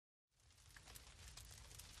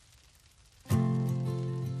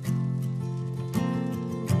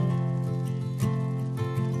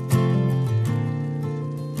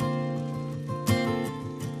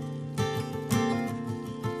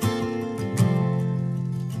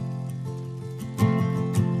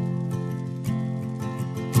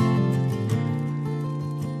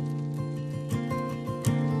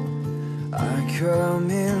come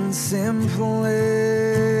in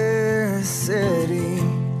simplicity,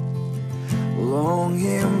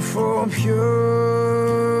 longing for purity,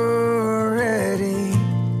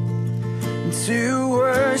 to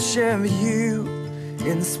worship you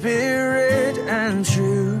in spirit and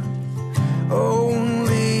truth,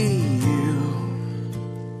 only you.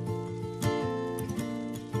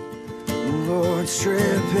 Lord,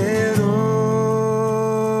 strip it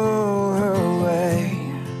all away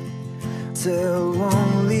till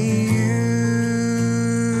only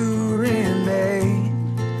you remain.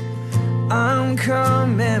 I'm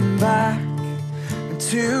coming back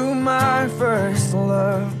to my first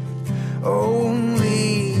love,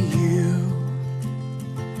 only you.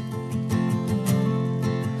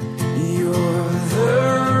 You're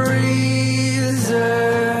the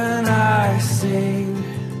reason I sing,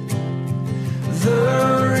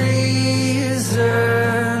 the reason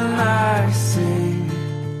I sing.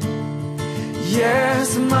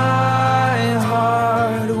 Yes, my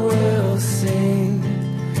heart will sing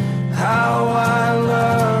how I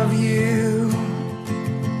love you,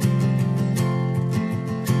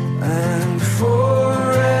 and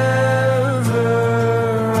forever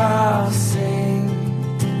I'll sing,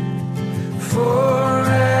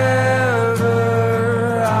 forever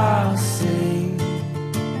I'll sing.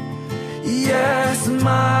 Yes,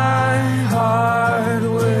 my heart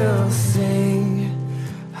will sing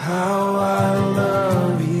how I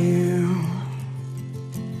love you.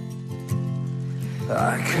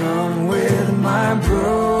 I come with my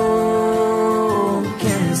broken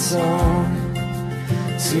song,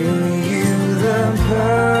 to you the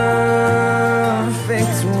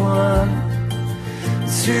perfect one,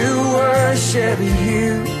 to worship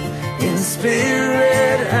you in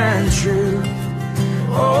spirit and truth,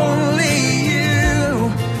 only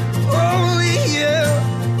you, only you.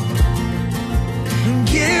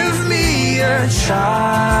 Give me a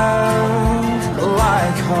childlike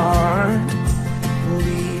heart,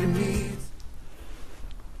 lead me.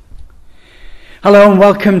 Hello and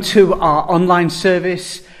welcome to our online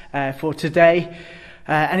service for today.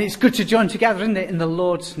 And it's good to join together in the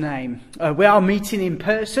Lord's name. We are meeting in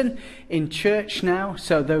person in church now,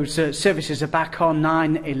 so those services are back on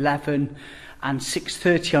 9, 11 and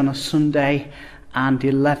 6:30 on a Sunday and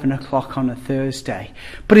 11 o'clock on a Thursday.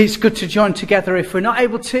 But it's good to join together if we're not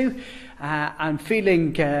able to, and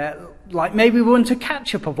feeling like maybe we want to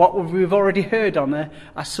catch up of what we've already heard on a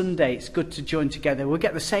Sunday. It's good to join together. We'll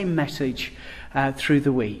get the same message through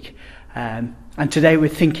the week. And today we're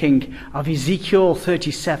thinking of Ezekiel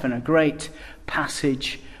 37, a great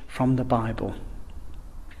passage from the Bible.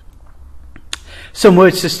 Some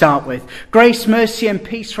words to start with. Grace, mercy and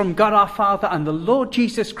peace from God our Father and the Lord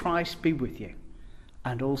Jesus Christ be with you,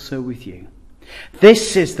 and also with you.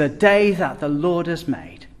 This is the day that the Lord has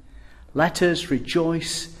made. Let us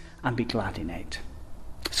rejoice and be glad in it.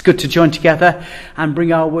 It's good to join together and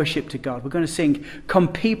bring our worship to God. We're going to sing, Come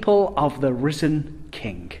People of the Risen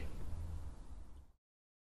King.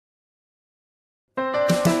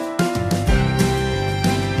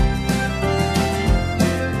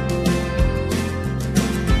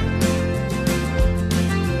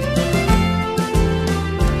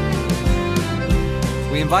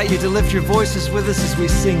 We invite you to lift your voices with us as we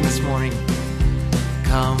sing this morning.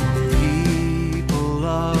 Come, people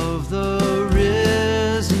of the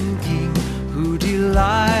risen King, who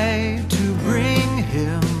delight to bring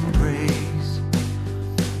him praise.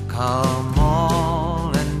 Come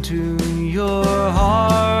all and tune your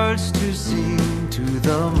hearts to sing to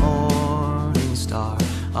the morning star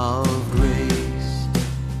of grace.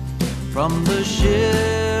 From the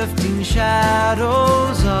shifting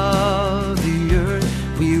shadows of the earth,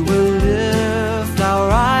 we will lift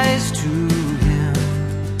our eyes to him,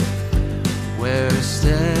 where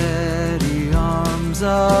steady arms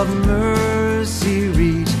of mercy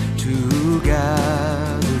reach to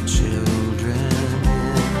gather children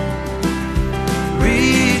in.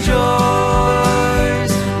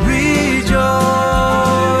 Rejoice, rejoice,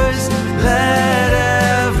 let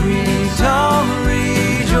every tongue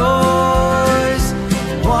rejoice.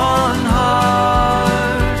 One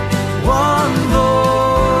heart, one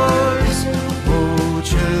voice, O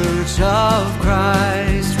Church of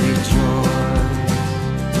Christ, rejoice.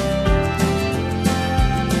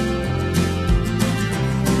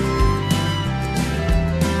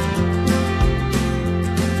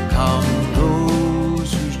 Come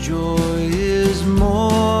those whose joy is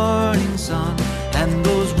morning sun, and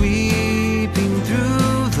those weeping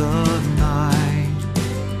through the night.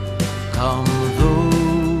 Come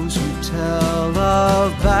those who tell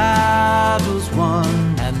of battles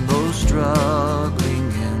won, and those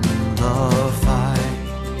struggling in the fight.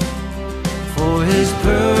 For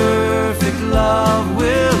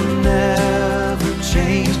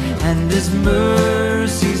and His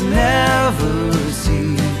mercies never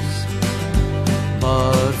cease,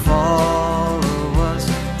 but follow us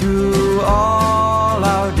through all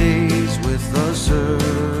our days with a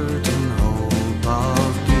certain hope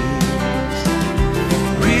of peace.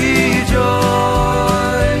 Rejoice,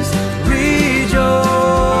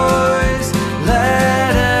 rejoice,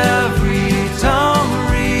 let every tongue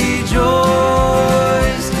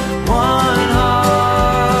rejoice. One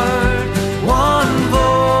heart, one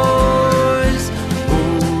voice,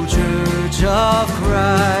 O Church of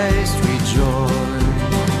Christ, rejoice.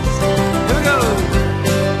 Here we go.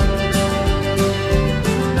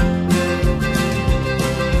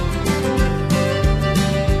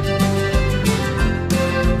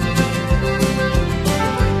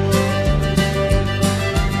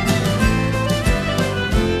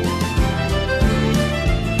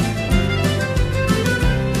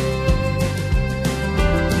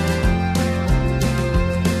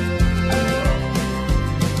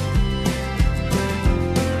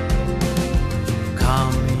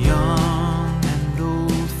 Come young and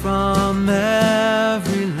old from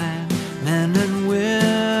every land, men and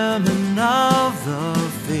women of the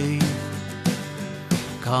faith.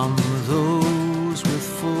 Come those with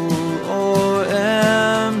full or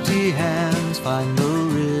empty hands, find the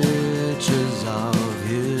riches of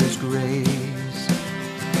His grace.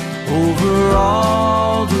 Over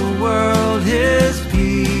all the world His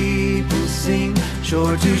people sing,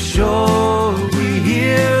 shore to shore we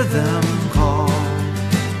hear them call.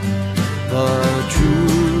 The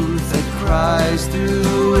truth that cries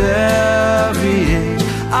through every age,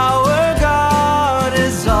 our God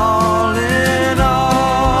is all in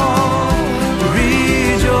all.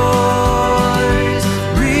 Rejoice,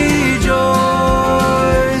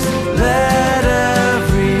 rejoice, let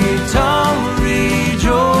every tongue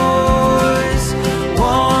rejoice.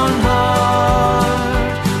 One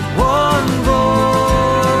heart, one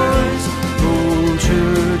voice, O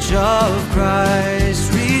Church of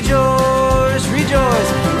Christ, rejoice,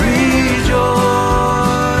 rejoice,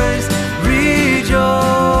 rejoice,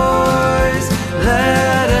 rejoice,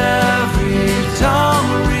 let every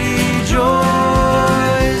tongue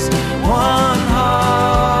rejoice. One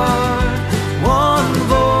heart, one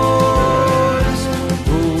voice,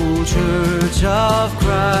 O Church of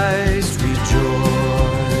Christ, rejoice.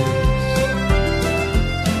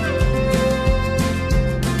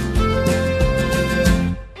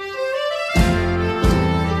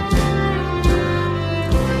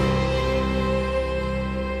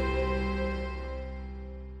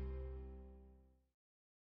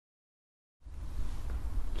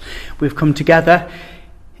 We've come together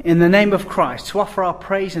in the name of Christ to offer our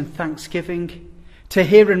praise and thanksgiving, to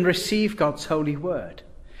hear and receive God's holy word,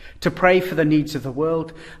 to pray for the needs of the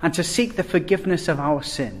world, and to seek the forgiveness of our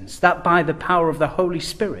sins, that by the power of the Holy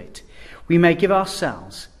Spirit we may give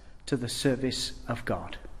ourselves to the service of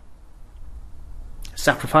God. The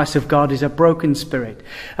sacrifice of God is a broken spirit,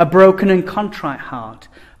 a broken and contrite heart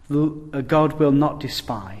God will not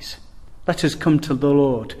despise. Let us come to the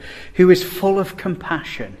Lord, who is full of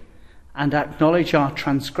compassion, and acknowledge our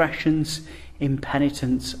transgressions in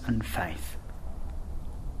penitence and faith.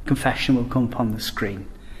 Confession will come upon the screen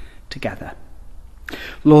together.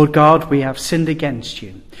 Lord God, we have sinned against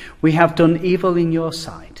you. We have done evil in your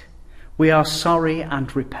sight. We are sorry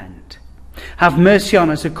and repent. Have mercy on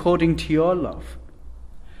us according to your love.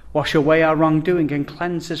 Wash away our wrongdoing and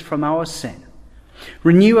cleanse us from our sin.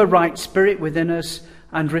 Renew a right spirit within us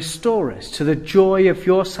and restore us to the joy of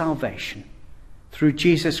your salvation. Through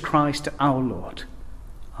Jesus Christ our Lord.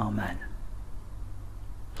 Amen.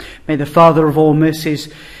 May the Father of all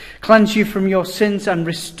mercies cleanse you from your sins and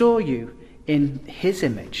restore you in his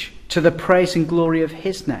image, to the praise and glory of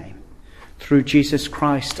his name. Through Jesus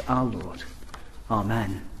Christ our Lord.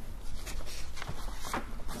 Amen.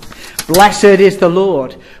 Blessed is the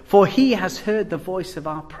Lord, for he has heard the voice of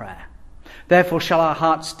our prayer. Therefore shall our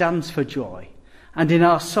hearts dance for joy, and in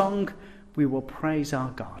our song we will praise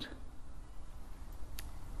our God.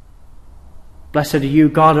 Blessed are you,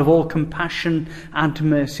 God of all compassion and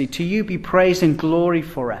mercy. To you be praise and glory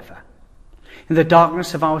forever. In the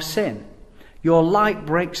darkness of our sin, your light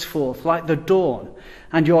breaks forth like the dawn,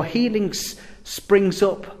 and your healing springs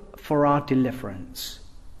up for our deliverance.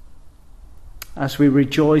 As we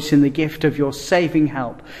rejoice in the gift of your saving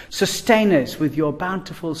help, sustain us with your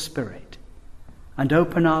bountiful Spirit, and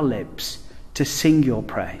open our lips to sing your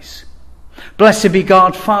praise. Blessed be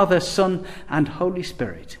God, Father, Son, and Holy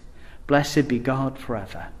Spirit. Blessed be God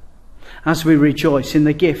forever. As we rejoice in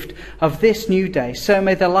the gift of this new day, so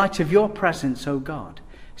may the light of your presence, O God,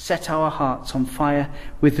 set our hearts on fire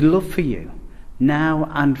with love for you,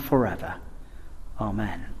 now and forever.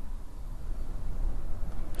 Amen.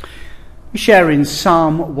 We share in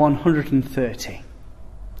Psalm 130.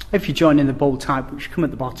 If you join in the bold type, which come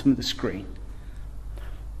at the bottom of the screen.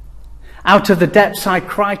 Out of the depths I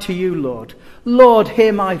cry to you, Lord. Lord,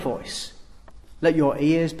 hear my voice. Let your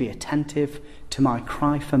ears be attentive to my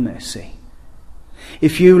cry for mercy.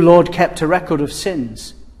 If you, Lord, kept a record of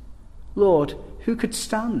sins, Lord, who could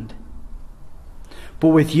stand? But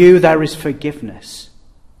with you there is forgiveness,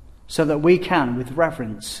 so that we can with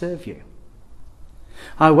reverence serve you.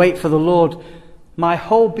 I wait for the Lord, my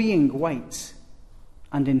whole being waits,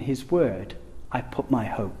 and in his word I put my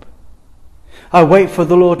hope. I wait for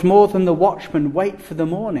the Lord more than the watchmen wait for the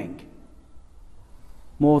morning.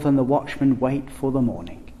 More than the watchmen wait for the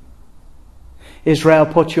morning. Israel,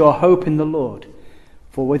 put your hope in the Lord,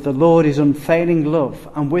 for with the Lord is unfailing love,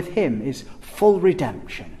 and with him is full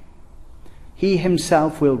redemption. He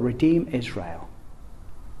himself will redeem Israel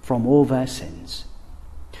from all their sins.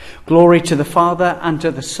 Glory to the Father, and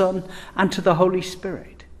to the Son, and to the Holy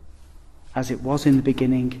Spirit, as it was in the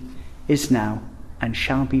beginning, is now, and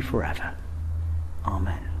shall be forever.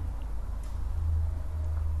 Amen.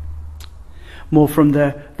 More from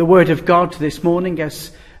the Word of God this morning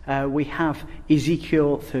as we have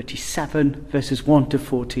Ezekiel 37, verses 1 to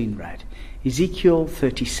 14 read. Ezekiel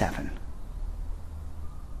 37.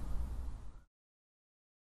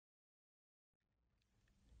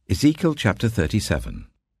 Ezekiel chapter 37.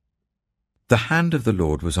 The hand of the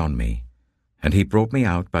Lord was on me, and he brought me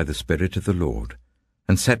out by the Spirit of the Lord,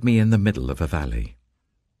 and set me in the middle of a valley.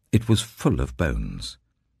 It was full of bones.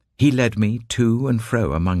 He led me to and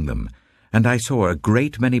fro among them, and I saw a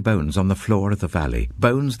great many bones on the floor of the valley,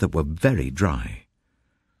 bones that were very dry.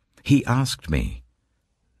 He asked me,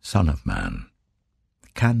 Son of man,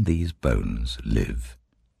 can these bones live?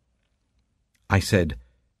 I said,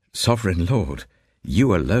 Sovereign Lord,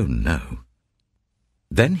 you alone know.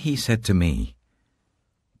 Then he said to me,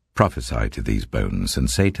 Prophesy to these bones, and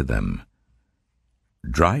say to them,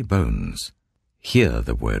 Dry bones, hear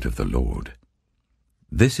the word of the Lord.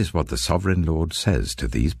 This is what the Sovereign Lord says to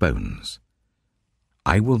these bones.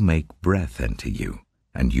 I will make breath enter you,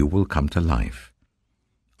 and you will come to life.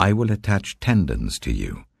 I will attach tendons to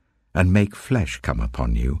you, and make flesh come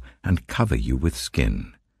upon you, and cover you with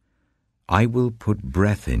skin. I will put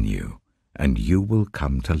breath in you, and you will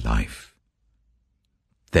come to life.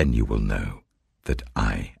 Then you will know that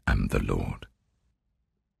I am the Lord.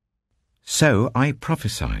 So I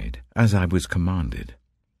prophesied as I was commanded.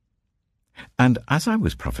 And as I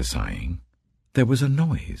was prophesying, there was a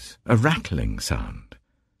noise, a rattling sound,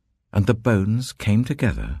 and the bones came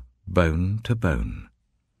together, bone to bone.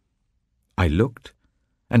 I looked,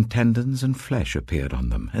 and tendons and flesh appeared on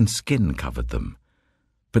them, and skin covered them,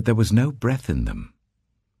 but there was no breath in them.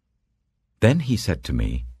 Then he said to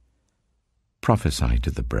me, Prophesy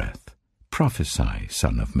to the breath, prophesy,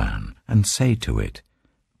 Son of man, and say to it,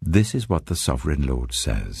 This is what the Sovereign Lord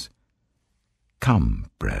says.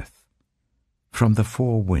 Come, breath, from the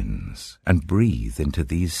four winds, and breathe into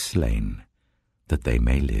these slain, that they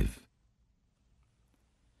may live.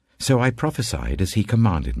 So I prophesied as he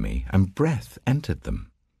commanded me, and breath entered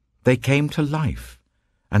them. They came to life,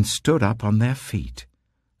 and stood up on their feet,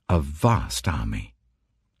 a vast army.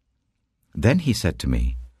 Then he said to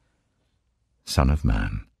me, Son of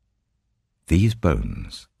man, these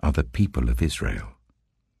bones are the people of Israel.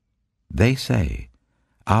 They say,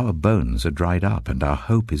 Our bones are dried up, and our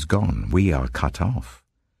hope is gone. We are cut off.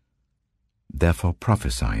 Therefore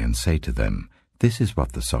prophesy and say to them, This is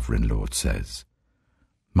what the Sovereign Lord says.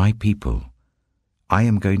 My people, I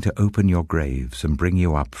am going to open your graves and bring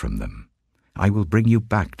you up from them. I will bring you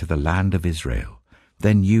back to the land of Israel.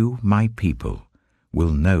 Then you, my people,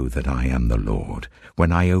 will know that I am the Lord,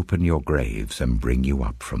 when I open your graves and bring you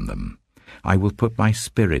up from them. I will put my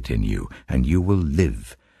spirit in you, and you will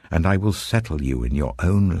live, and I will settle you in your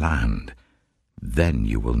own land. Then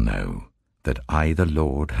you will know that I, the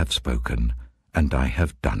Lord, have spoken, and I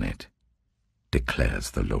have done it,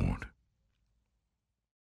 declares the Lord.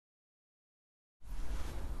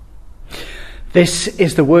 This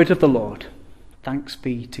is the word of the Lord. Thanks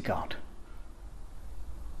be to God.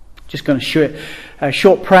 Just going to share a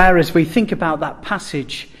short prayer as we think about that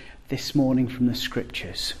passage this morning from the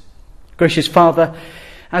Scriptures. Gracious Father,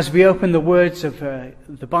 as we open the words of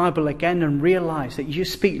the Bible again and realise that you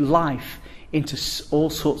speak life into all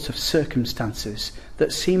sorts of circumstances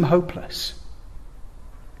that seem hopeless,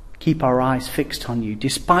 keep our eyes fixed on you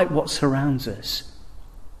despite what surrounds us.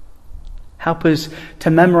 Help us to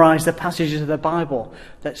memorise the passages of the Bible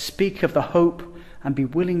that speak of the hope and be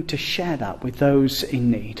willing to share that with those in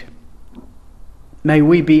need. May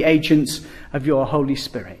we be agents of your Holy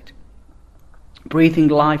Spirit, breathing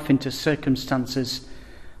life into circumstances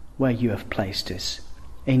where you have placed us.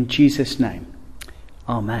 In Jesus' name,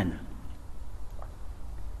 amen.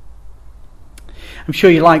 I'm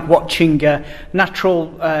sure you like watching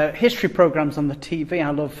natural history programs on the TV.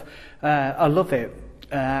 I love it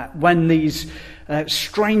when these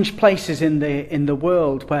strange places in the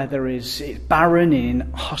world where it's barren and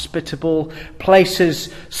inhospitable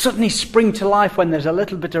places suddenly spring to life when there's a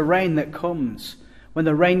little bit of rain that comes. When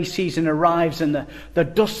the rainy season arrives and the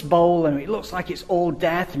dust bowl and it looks like it's all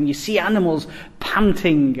death, and you see animals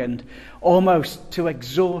panting and almost to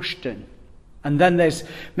exhaustion. And then there's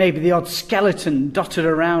maybe the odd skeleton dotted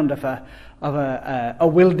around of a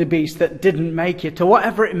wildebeest that didn't make it, or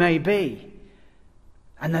whatever it may be.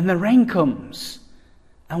 And then the rain comes,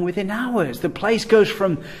 and within hours the place goes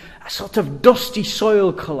from a sort of dusty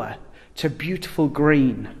soil colour to beautiful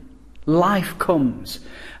green. Life comes,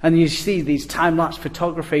 and you see these time-lapse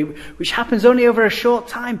photography, which happens only over a short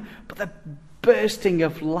time, but the bursting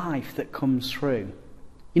of life that comes through.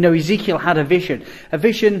 You know, Ezekiel had a vision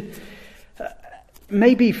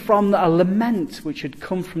maybe from a lament which had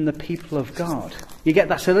come from the people of God. You get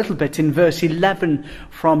that a little bit in verse 11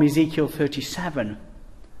 from Ezekiel 37.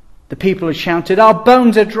 The people had shouted, "Our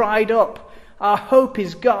bones are dried up, our hope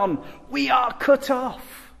is gone, we are cut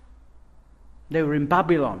off." They were in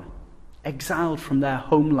Babylon, exiled from their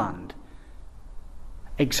homeland,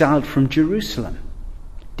 exiled from Jerusalem,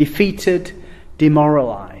 defeated,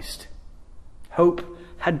 demoralized. Hope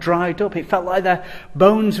had dried up. It felt like their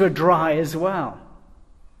bones were dry as well.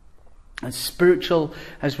 And spiritual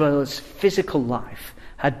as well as physical life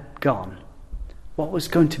had gone. What was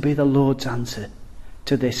going to be the Lord's answer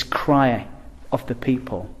to this cry of the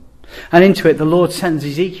people? And into it the Lord sends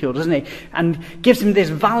Ezekiel, doesn't he? And gives him this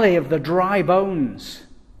valley of the dry bones,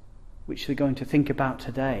 which they're going to think about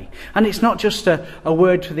today. And it's not just a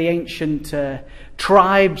word for the ancient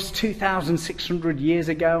tribes 2,600 years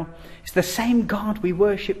ago. It's the same God we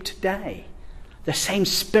worship today. The same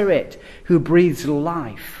Spirit who breathes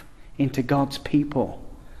life into God's people.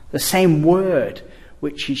 The same word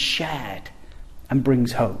which is shared and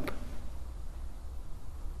brings hope.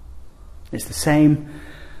 It's the same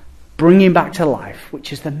bringing back to life,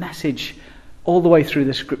 which is the message all the way through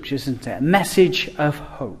the scriptures, isn't it? A message of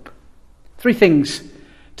hope. Three things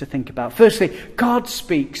to think about. Firstly, God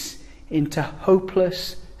speaks into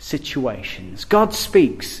hopeless situations. God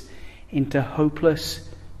speaks into hopeless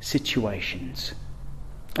situations.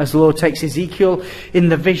 As the Lord takes Ezekiel in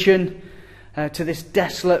the vision to this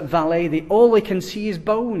desolate valley, all they can see is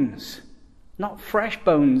bones. Not fresh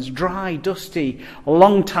bones, dry, dusty,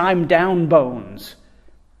 long time down bones.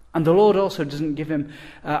 And the Lord also doesn't give him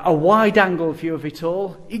a wide-angle view of it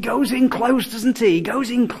all. He goes in close, doesn't he? He goes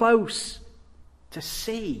in close to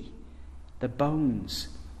see the bones,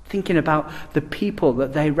 thinking about the people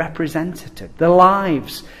that they represented, the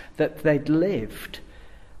lives that they'd lived,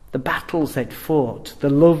 the battles they'd fought, the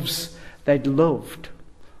loves they'd loved,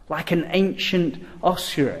 like an ancient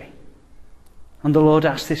ossuary. And the Lord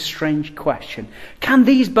asked this strange question. Can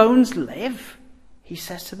these bones live? He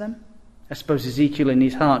says to them. I suppose Ezekiel in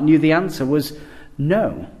his heart knew the answer was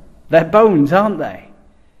no. They're bones, aren't they?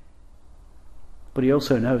 But he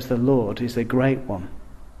also knows the Lord is the great one.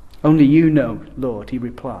 Only you know, Lord, he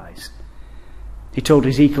replies. He told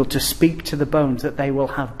Ezekiel to speak to the bones that they will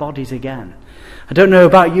have bodies again. I don't know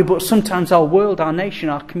about you, but sometimes our world, our nation,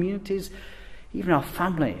 our communities, even our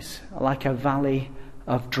families are like a valley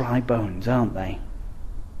of dry bones, aren't they?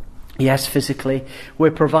 Yes, physically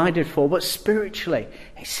we're provided for, but spiritually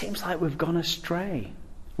it seems like we've gone astray.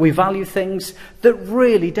 We value things that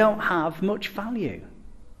really don't have much value.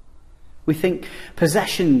 We think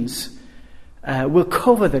possessions will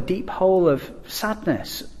cover the deep hole of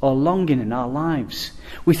sadness or longing in our lives.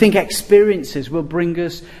 We think experiences will bring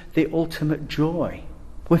us the ultimate joy.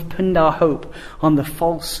 We've pinned our hope on the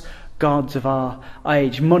false gods of our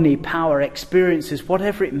age, money, power, experiences,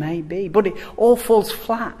 whatever it may be. But it all falls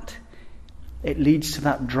flat. It leads to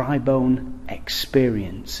that dry bone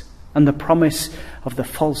experience. And the promise of the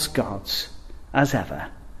false gods, as ever,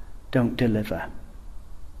 don't deliver.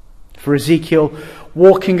 For Ezekiel,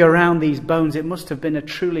 walking around these bones, it must have been a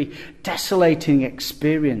truly desolating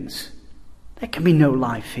experience. There can be no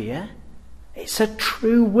life here. It's a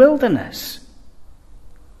true wilderness.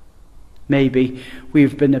 Maybe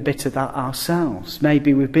we've been a bit of that ourselves.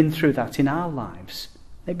 Maybe we've been through that in our lives.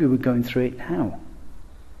 Maybe we're going through it now.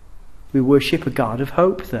 We worship a God of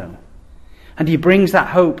hope, though. And he brings that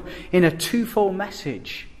hope in a twofold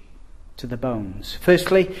message to the bones.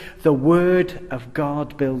 Firstly, the word of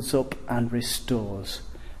God builds up and restores.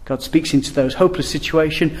 God speaks into those hopeless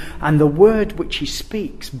situations, and the word which he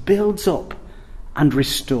speaks builds up and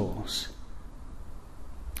restores.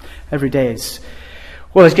 every day is,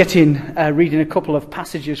 well, I was reading a couple of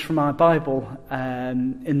passages from my Bible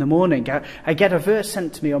in the morning. I get a verse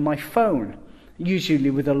sent to me on my phone, usually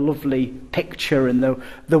with a lovely picture and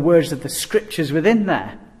the words of the scriptures within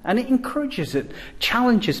there. And it encourages it,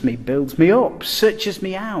 challenges me, builds me up, searches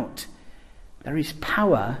me out. There is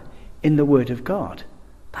power in the Word of God.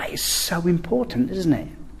 That is so important, isn't it?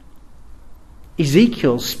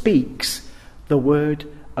 Ezekiel speaks the Word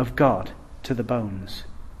of God to the bones.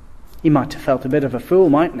 He might have felt a bit of a fool,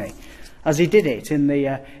 mightn't he, as he did it in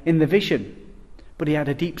the vision. But he had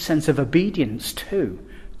a deep sense of obedience too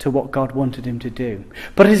to what God wanted him to do.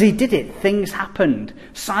 But as he did it, things happened.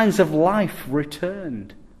 Signs of life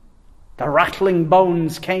returned. The rattling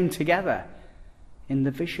bones came together in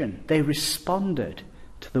the vision. They responded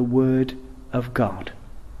to the Word of God.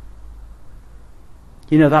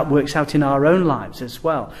 You know, that works out in our own lives as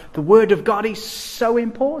well. The Word of God is so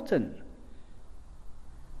important.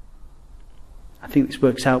 I think this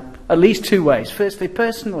works out at least two ways. Firstly,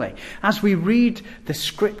 personally, as we read the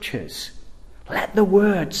Scriptures, let the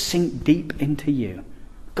Word sink deep into you.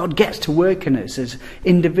 God gets to work in us as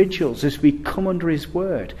individuals as we come under His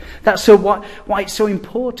Word. That's why it's so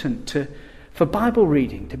important for Bible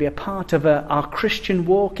reading to be a part of our Christian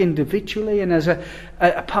walk individually and as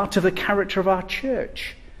a part of the character of our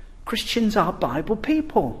church. Christians are Bible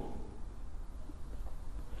people.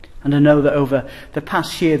 And I know that over the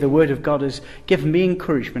past year the Word of God has given me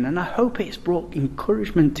encouragement, and I hope it's brought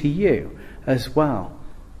encouragement to you as well.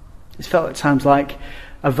 It's felt at times like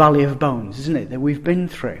a valley of bones, isn't it, that we've been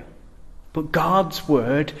through. But God's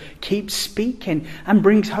Word keeps speaking and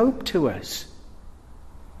brings hope to us.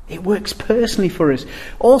 It works personally for us.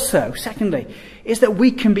 Also, secondly, is that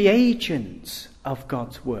we can be agents of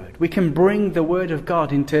God's Word. We can bring the Word of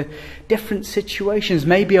God into different situations.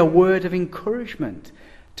 Maybe a word of encouragement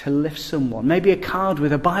to lift someone. Maybe a card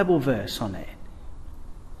with a Bible verse on it.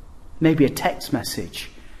 Maybe a text message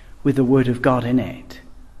with the Word of God in it.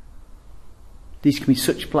 These can be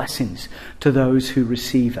such blessings to those who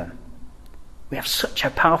receive her. We have such a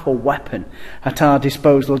powerful weapon at our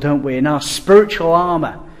disposal, don't we? In our spiritual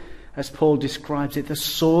armour, as Paul describes it, the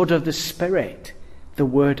sword of the Spirit, the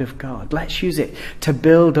Word of God. Let's use it to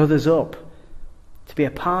build others up, to be a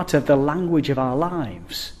part of the language of our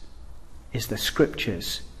lives, is the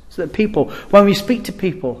Scriptures. So that people, when we speak to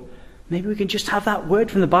people, maybe we can just have that word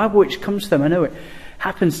from the Bible which comes to them. I know it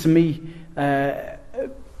happens to me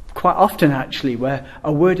quite often, actually, where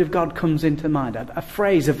a word of God comes into mind, a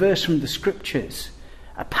phrase, a verse from the Scriptures,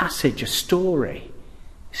 a passage, a story.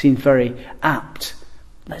 It seems very apt.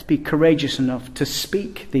 Let's be courageous enough to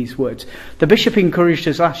speak these words. The bishop encouraged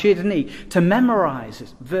us last year, didn't he, to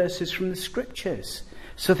memorise verses from the Scriptures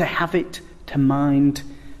so they have it to mind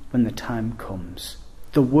when the time comes.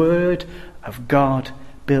 The Word of God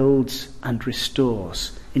builds and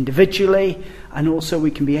restores individually, and also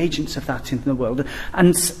we can be agents of that in the world.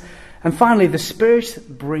 And finally, the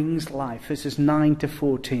Spirit brings life. This is 9 to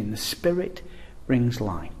 14. The Spirit brings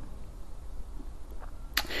life.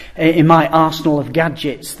 In my arsenal of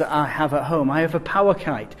gadgets that I have at home, I have a power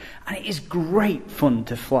kite, and it is great fun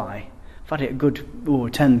to fly. I've had it a good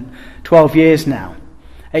 10, 12 years now.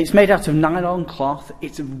 It's made out of nylon cloth.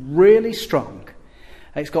 It's really strong.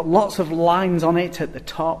 It's got lots of lines on it at the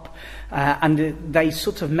top, and they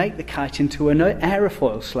sort of make the kite into an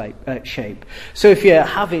aerofoil shape. So if you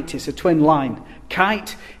have it, it's a twin line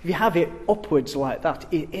kite. If you have it upwards like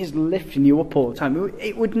that, it is lifting you up all the time.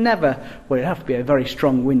 It would never, well, it'd have to be a very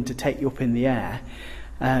strong wind to take you up in the air.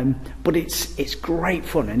 But it's great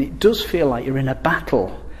fun, and it does feel like you're in a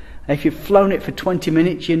battle. If you've flown it for 20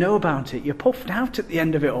 minutes, you know about it. You're puffed out at the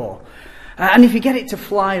end of it all. And if you get it to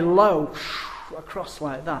fly low, across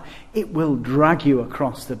like that, it will drag you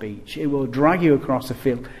across the beach. It will drag you across the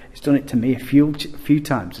field. It's done it to me a few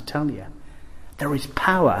times, I tell you. There is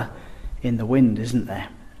power in the wind, isn't there?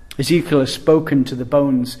 Ezekiel has spoken to the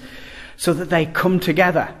bones so that they come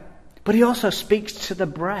together. But he also speaks to the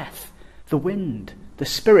breath, the wind, the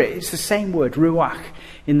spirit. It's the same word, ruach,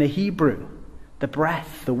 in the Hebrew. The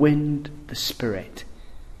breath, the wind, the spirit.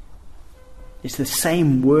 It's the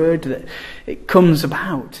same word that it comes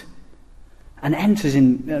about and enters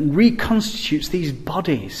in and reconstitutes these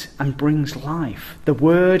bodies and brings life. The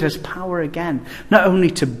word has power again, not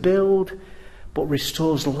only to build, but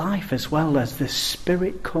restores life as well as the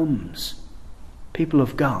Spirit comes. People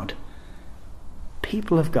of God,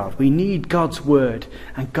 we need God's word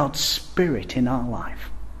and God's Spirit in our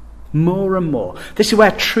life. More and more. This is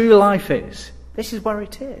where true life is. This is where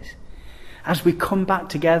it is. As we come back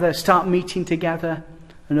together, start meeting together,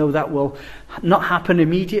 I know that will not happen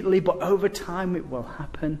immediately, but over time it will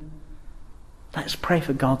happen. Let's pray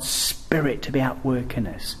for God's Spirit to be at work in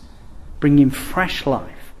us, bringing fresh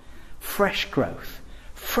life, fresh growth,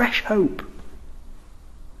 fresh hope.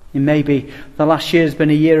 And maybe the last year has been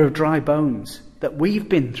a year of dry bones that we've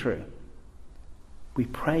been through. We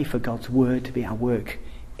pray for God's word to be at work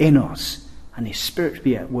in us and his Spirit to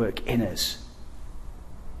be at work in us.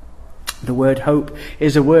 The word hope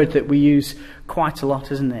is a word that we use quite a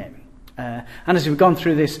lot, isn't it? And as we've gone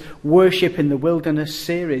through this Worship in the Wilderness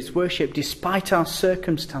series, worship despite our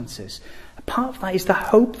circumstances, a part of that is the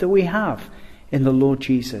hope that we have in the Lord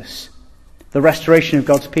Jesus. The restoration of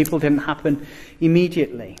God's people didn't happen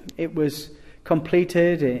immediately. It was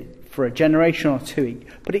completed for a generation or two,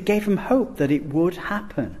 but it gave them hope that it would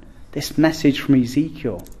happen. This message from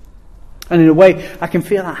Ezekiel. And in a way, I can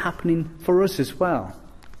feel that happening for us as well.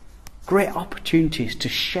 Great opportunities to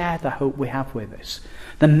share the hope we have with us.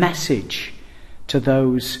 The message to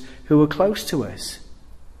those who are close to us.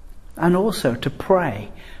 And also to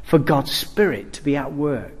pray for God's Spirit to be at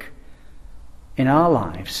work in our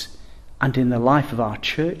lives and in the life of our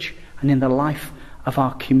church and in the life of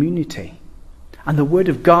our community. And the Word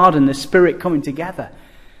of God and the Spirit coming together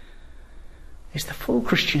is the full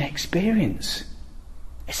Christian experience.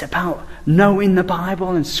 It's about knowing the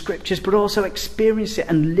Bible and Scriptures, but also experiencing it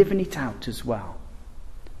and living it out as well.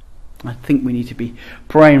 I think we need to be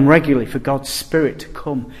praying regularly for God's Spirit to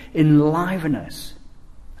come enliven us,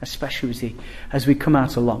 especially as we come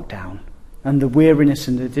out of lockdown and the weariness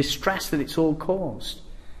and the distress that it's all caused,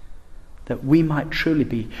 that we might truly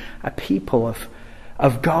be a people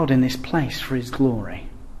of God in this place for his glory.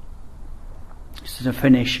 Just to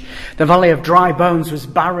finish, the valley of dry bones was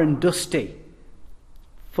barren, dusty,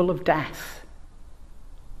 full of death,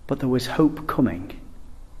 but there was hope coming.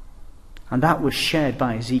 And that was shared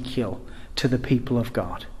by Ezekiel to the people of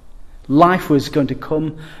God. Life was going to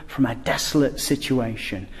come from a desolate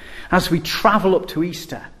situation. As we travel up to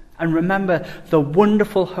Easter and remember the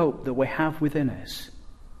wonderful hope that we have within us.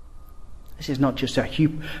 This is not just a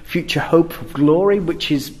future hope of glory, which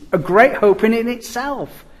is a great hope in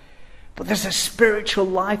itself. But there's a spiritual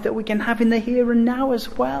life that we can have in the here and now as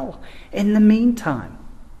well. In the meantime,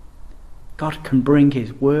 God can bring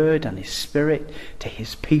his word and his Spirit to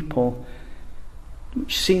his people,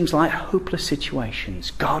 which seems like hopeless situations.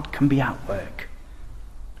 God can be at work.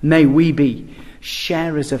 May we be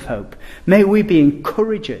sharers of hope. May we be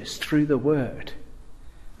encouragers through the word.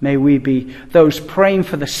 May we be those praying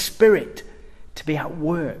for the Spirit to be at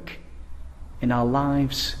work in our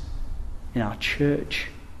lives, in our church,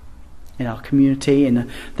 in our community, in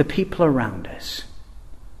the people around us.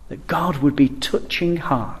 That God would be touching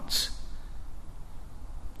hearts.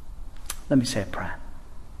 Let me say a prayer.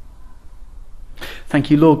 Thank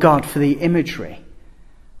you, Lord God, for the imagery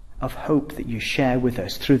of hope that you share with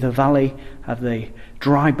us through the valley of the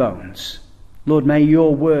dry bones. Lord, may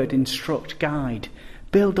your word instruct, guide,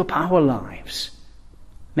 build up our lives.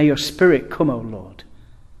 May your Spirit come, O Lord,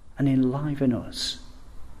 and enliven us.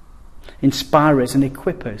 Inspire us and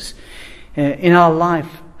equip us in our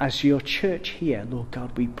life as your church here, Lord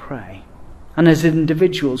God, we pray. And as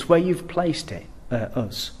individuals where you've placed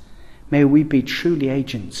us, may we be truly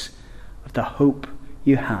agents of the hope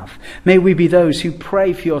you have. May we be those who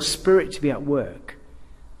pray for your Spirit to be at work.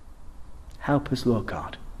 Help us, Lord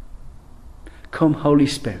God. Come, Holy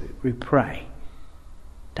Spirit, we pray.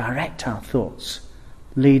 Direct our thoughts.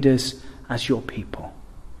 Lead us as your people.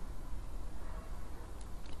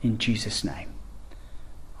 In Jesus' name.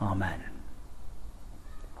 Amen.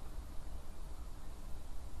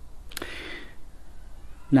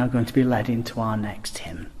 Now going to be led into our next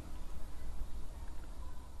hymn.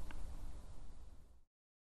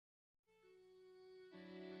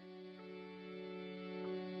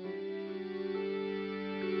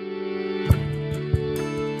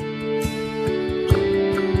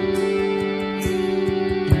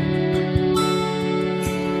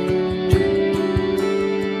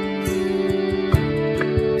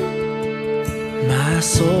 My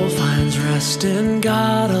soul finds rest in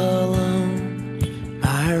God alone,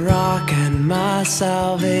 my rock and my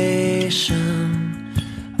salvation,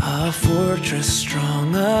 a fortress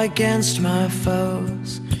strong against my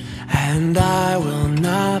foes, and I will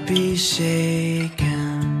not be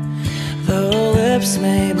shaken. Though lips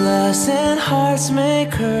may bless and hearts may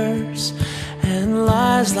curse, and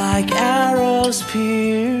lies like arrows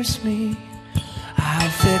pierce me, I'll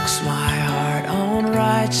fix my heart on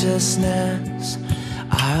righteousness.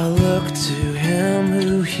 I'll look to him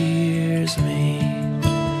who hears me.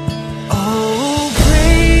 Oh,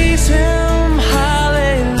 praise him,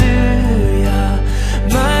 hallelujah,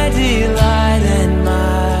 my delight and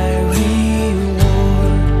my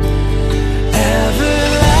reward,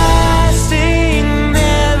 everlasting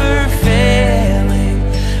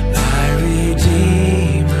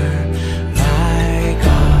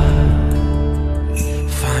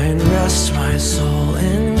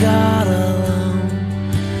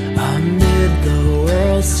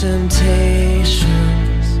its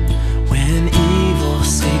temptations. When evil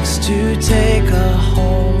seeks to take a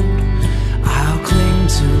hold, I'll cling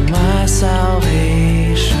to my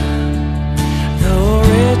salvation. Though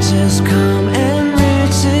riches come and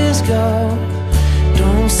riches go,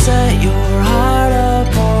 don't set your heart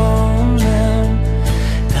upon them.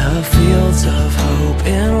 The fields of hope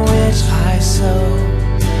in which I sow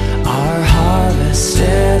are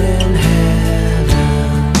harvested in heaven.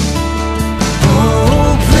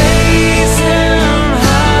 Oh, praise Him,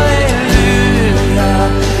 hallelujah,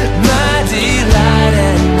 my delight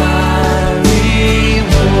and my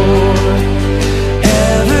reward.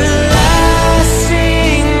 Everlasting,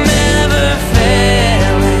 never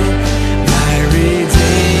failing, my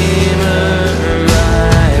Redeemer,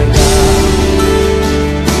 my God.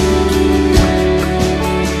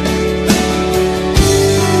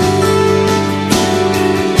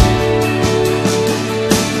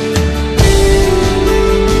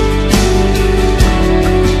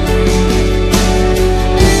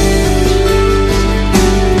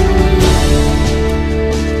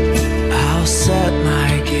 I'll set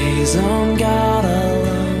my gaze on God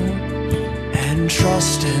alone and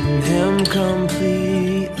trust in Him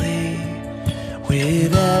completely.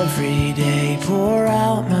 With every day pour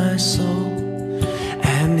out my soul,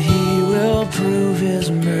 and He will prove His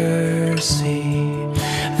mercy.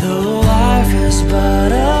 Though life is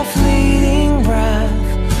but a fleeting breath,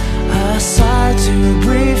 a sigh too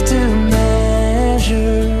brief to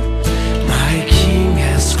measure, my King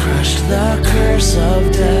has crushed the curse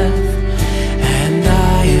of death, and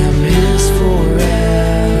I am His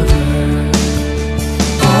forever.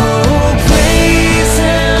 Oh, praise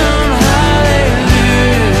Him,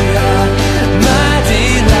 hallelujah, my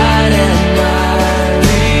delight and my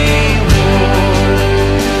reward.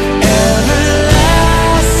 Everlasting,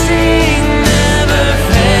 never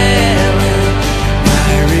failing,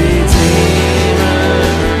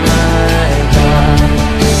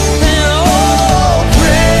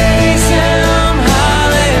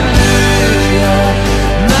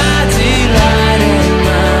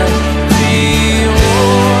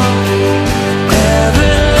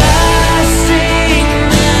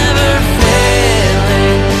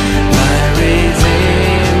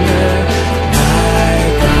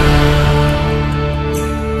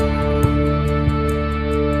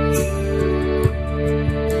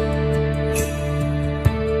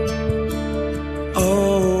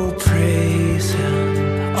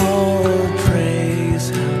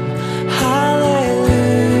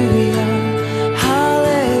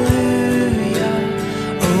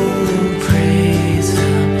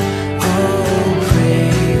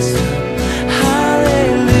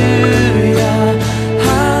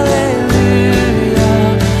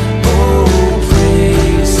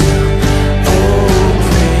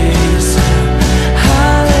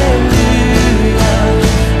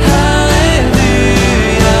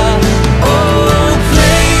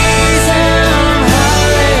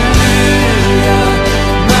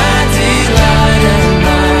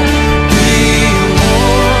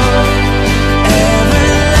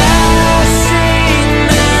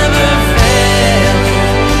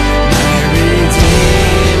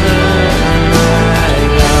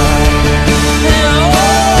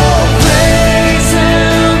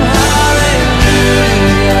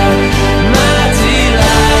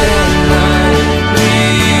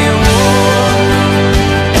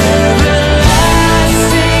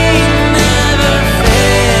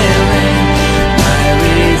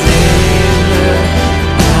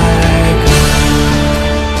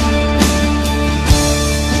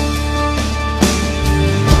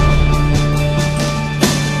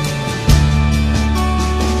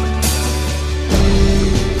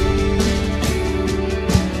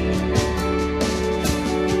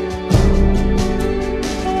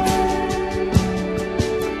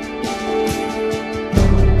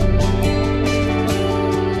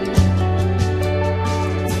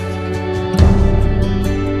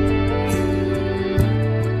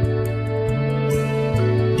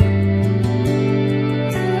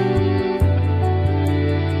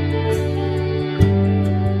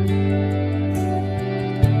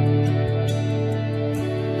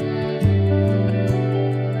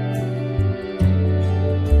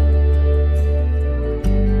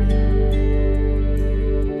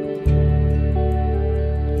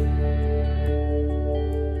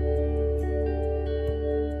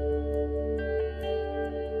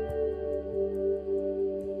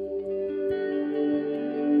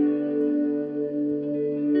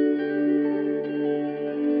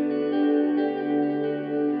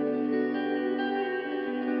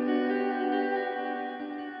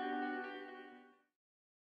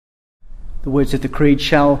 The words of the Creed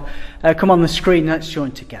shall come on the screen. Let's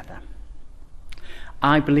join together.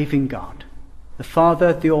 I believe in God, the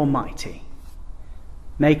Father, the Almighty,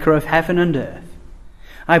 maker of heaven and earth.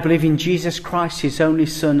 I believe in Jesus Christ, his only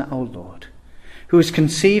Son, our Lord, who was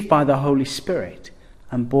conceived by the Holy Spirit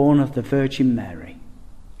and born of the Virgin Mary.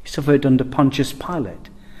 He suffered under Pontius Pilate,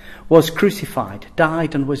 was crucified,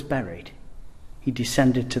 died and was buried. He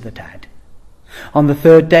descended to the dead. On the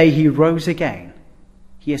third day he rose again.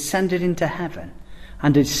 He ascended into heaven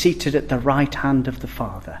and is seated at the right hand of the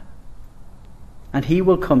Father. And he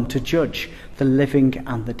will come to judge the living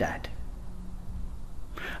and the dead.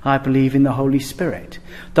 I believe in the Holy Spirit,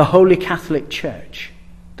 the Holy Catholic Church,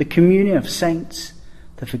 the communion of saints,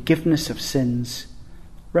 the forgiveness of sins,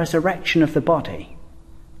 resurrection of the body,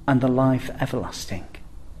 and the life everlasting.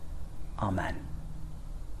 Amen.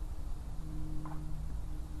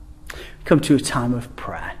 Come to a time of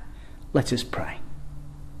prayer. Let us pray.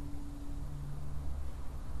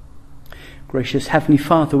 Gracious Heavenly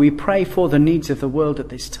Father, we pray for the needs of the world at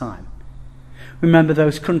this time. Remember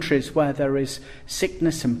those countries where there is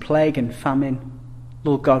sickness and plague and famine.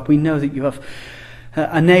 Lord God, we know that you have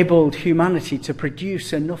enabled humanity to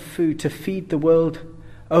produce enough food to feed the world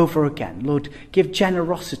over again. Lord, give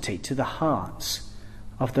generosity to the hearts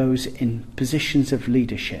of those in positions of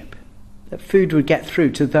leadership, that food would get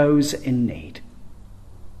through to those in need.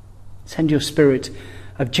 Send your spirit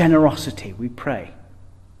of generosity, we pray.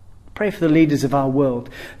 Pray for the leaders of our world,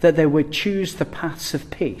 that they would choose the paths of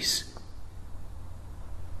peace,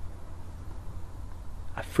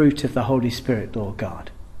 a fruit of the Holy Spirit, Lord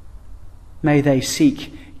God. May they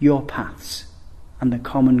seek your paths and the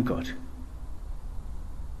common good.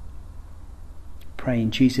 Pray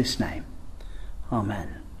in Jesus' name.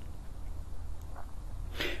 Amen.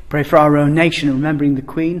 Pray for our own nation, remembering the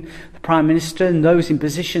Queen, the Prime Minister, and those in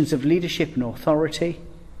positions of leadership and authority.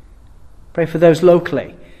 Pray for those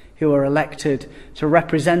locally who are elected to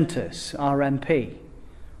represent us, our MP,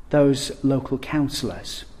 those local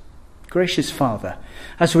councillors. Gracious Father,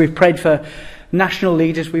 as we've prayed for national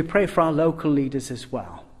leaders, we pray for our local leaders as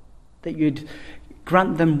well, that you'd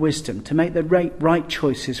grant them wisdom to make the right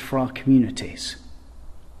choices for our communities.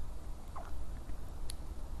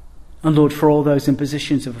 And Lord, for all those in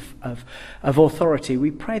positions of authority,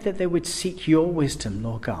 we pray that they would seek your wisdom,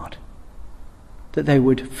 Lord God, that they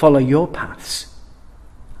would follow your paths,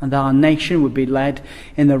 and that our nation would be led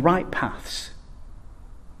in the right paths.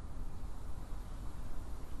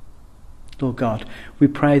 Lord God, we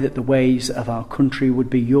pray that the ways of our country would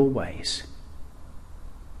be your ways.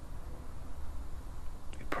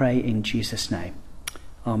 We pray in Jesus' name.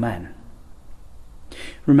 Amen.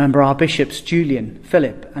 Remember our bishops, Julian,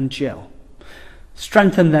 Philip and Jill.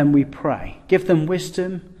 Strengthen them, we pray. Give them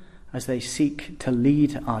wisdom as they seek to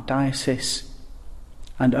lead our diocese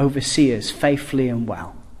and oversee us faithfully and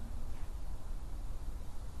well.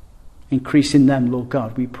 Increase in them, Lord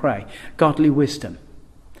God, we pray, godly wisdom.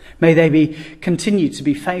 May they continue to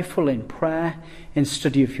be faithful in prayer, in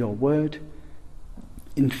study of your word,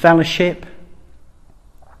 in fellowship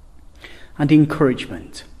and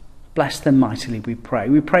encouragement. Bless them mightily, we pray.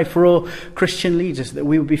 We pray for all Christian leaders that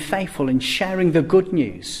we will be faithful in sharing the good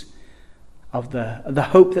news of the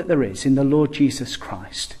hope that there is in the Lord Jesus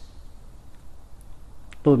Christ.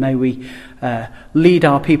 Lord, may we lead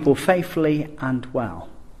our people faithfully and well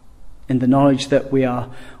in the knowledge that we are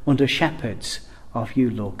under shepherds of you,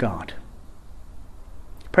 Lord God.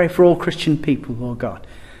 Pray for all Christian people, Lord God.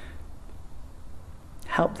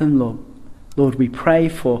 Help them, Lord. Lord, we pray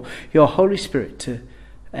for your Holy Spirit to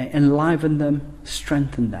enliven them,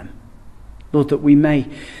 strengthen them. Lord, that we may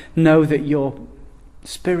know that your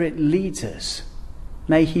Spirit leads us.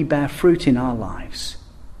 May he bear fruit in our lives.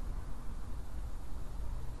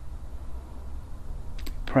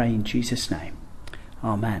 Pray in Jesus' name.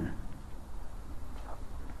 Amen.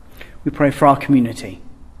 We pray for our community.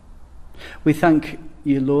 We thank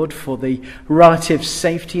you, Lord, for the relative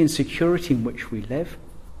safety and security in which we live.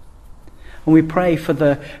 And we pray for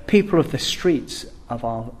the people of the streets of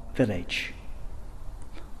our village.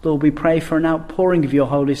 Lord, we pray for an outpouring of your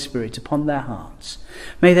Holy Spirit upon their hearts.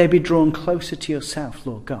 May they be drawn closer to yourself,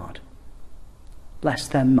 Lord God. Bless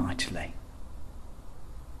them mightily.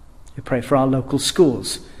 We pray for our local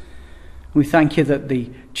schools. We thank you that the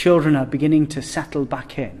children are beginning to settle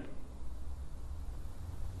back in.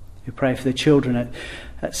 We pray for the children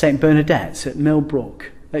at St Bernadette's, at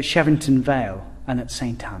Millbrook, at Shevington Vale and at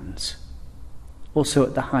St Anne's. Also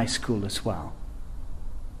at the high school as well.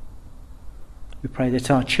 We pray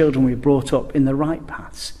that our children will be brought up in the right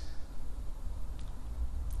paths.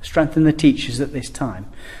 Strengthen the teachers at this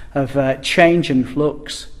time of change and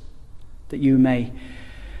flux, that you may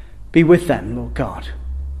Be with them, Lord God.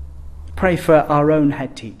 Pray for our own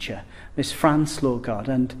head teacher, Miss France, Lord God,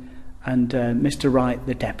 and Mr. Wright,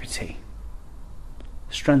 the deputy.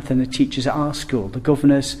 Strengthen the teachers at our school, the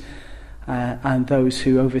governors, and those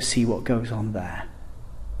who oversee what goes on there.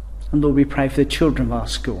 And Lord, we pray for the children of our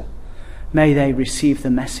school. May they receive the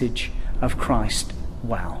message of Christ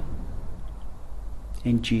well.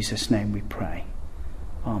 In Jesus' name we pray.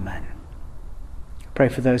 Amen. Pray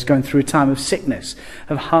for those going through a time of sickness,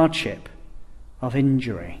 of hardship, of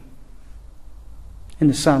injury. In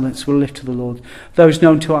the silence we'll lift to the Lord those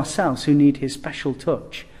known to ourselves who need his special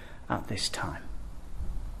touch at this time.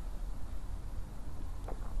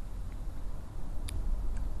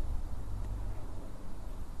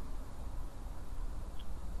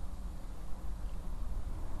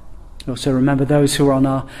 Also remember those who are on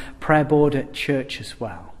our prayer board at church as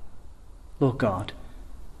well. Lord God,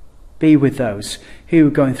 be with those who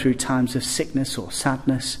are going through times of sickness or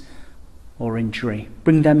sadness or injury.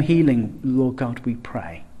 Bring them healing, Lord God, we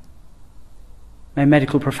pray. May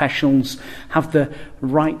medical professionals have the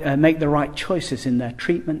right, make the right choices in their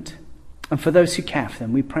treatment. And for those who care for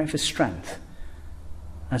them, we pray for strength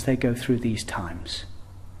as they go through these times.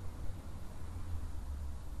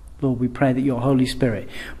 Lord, we pray that your Holy Spirit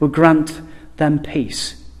will grant them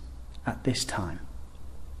peace at this time.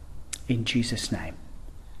 In Jesus' name,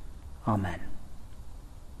 amen.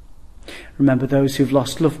 Remember those who've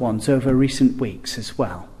lost loved ones over recent weeks as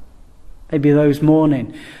well. Maybe those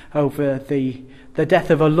mourning over the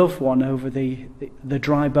death of a loved one, over the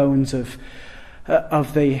dry bones of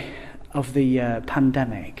the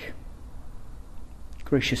pandemic.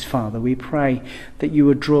 Gracious Father, we pray that you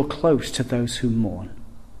would draw close to those who mourn.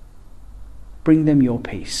 Bring them your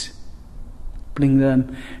peace. Bring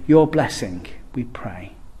them your blessing, we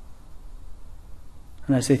pray.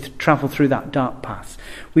 And as they travel through that dark path,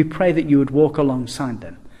 we pray that you would walk alongside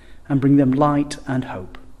them and bring them light and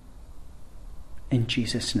hope. In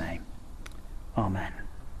Jesus' name, amen.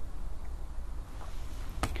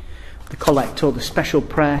 The collect, or the special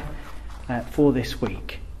prayer for this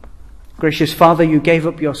week. Gracious Father, you gave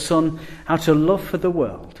up your Son out of love for the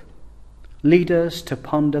world. Lead us to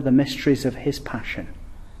ponder the mysteries of his passion,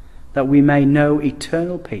 that we may know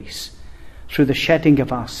eternal peace through the shedding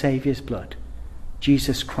of our Saviour's blood,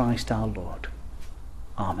 Jesus Christ our Lord.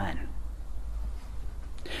 Amen.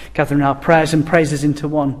 Gathering our prayers and praises into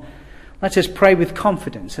one, let us pray with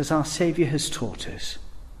confidence as our Saviour has taught us.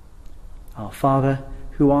 Our Father,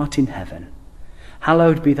 who art in heaven,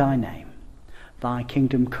 hallowed be thy name. Thy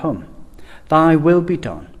kingdom come, thy will be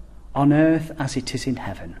done, on earth as it is in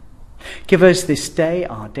heaven. Give us this day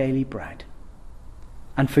our daily bread,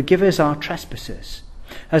 and forgive us our trespasses,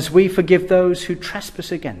 as we forgive those who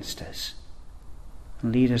trespass against us.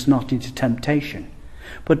 And lead us not into temptation,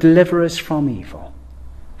 but deliver us from evil.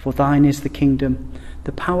 For thine is the kingdom,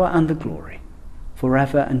 the power and the glory,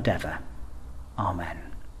 forever and ever. Amen.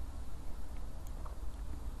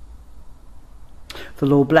 The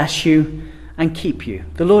Lord bless you and keep you.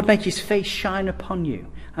 The Lord make his face shine upon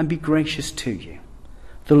you and be gracious to you.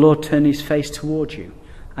 The Lord turn his face toward you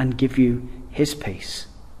and give you his peace.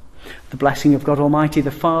 The blessing of God Almighty,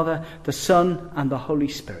 the Father, the Son, and the Holy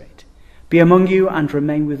Spirit be among you and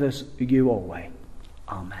remain with us, you always.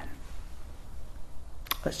 Amen.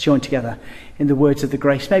 Let's join together in the words of the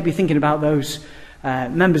grace. Maybe thinking about those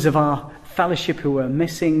members of our fellowship who are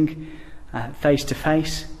missing face to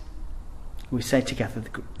face. We say together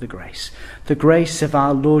the grace. The grace of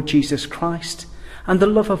our Lord Jesus Christ and the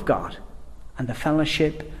love of God and the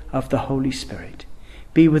fellowship of the Holy Spirit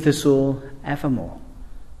be with us all evermore.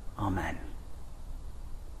 Amen.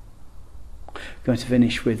 Going to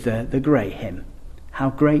finish with the great hymn, How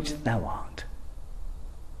Great Thou Art.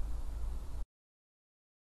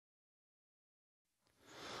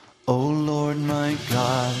 O Lord my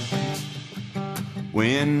God,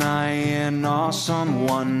 when I in awesome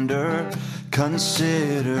wonder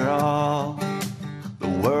consider all the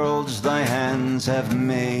worlds thy hands have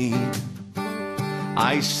made,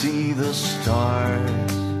 I see the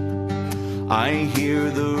stars, I hear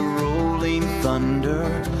the rolling thunder,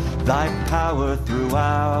 thy power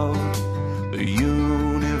throughout the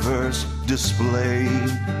universe displayed.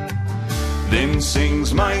 Then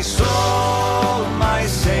sings my soul, my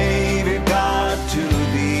Savior God, to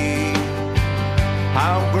thee.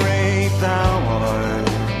 How great thou art,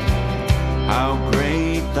 how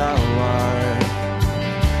great thou art.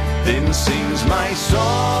 Then sings my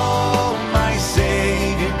soul, my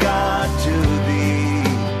Savior God, to thee.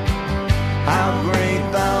 How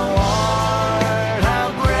great thou art,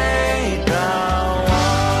 how great thou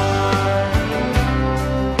art.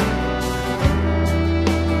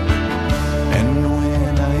 And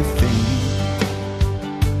when I think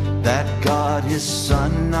his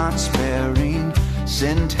son, not sparing,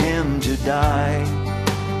 sent him to die.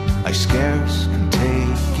 I scarce can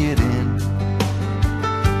take it in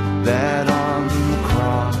that on the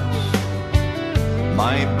cross,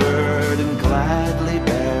 my burden gladly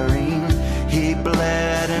bearing, he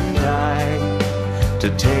bled and died to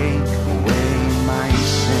take away my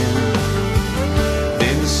sin.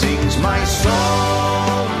 Then sings my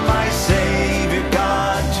soul, my Savior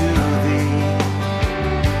God, to thee.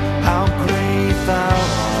 How great thou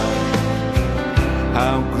art,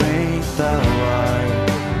 how great thou art.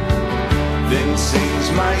 Then sings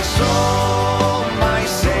my soul, my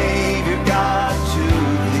Savior God, to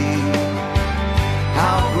thee.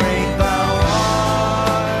 How great thou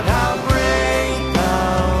art, how great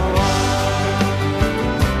thou art.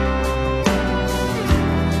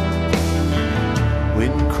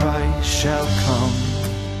 When Christ shall come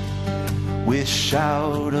with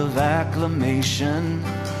shout of acclamation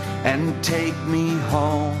and take me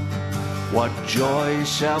home, what joy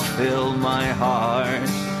shall fill my heart.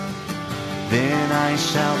 Then I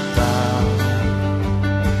shall bow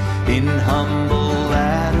in humble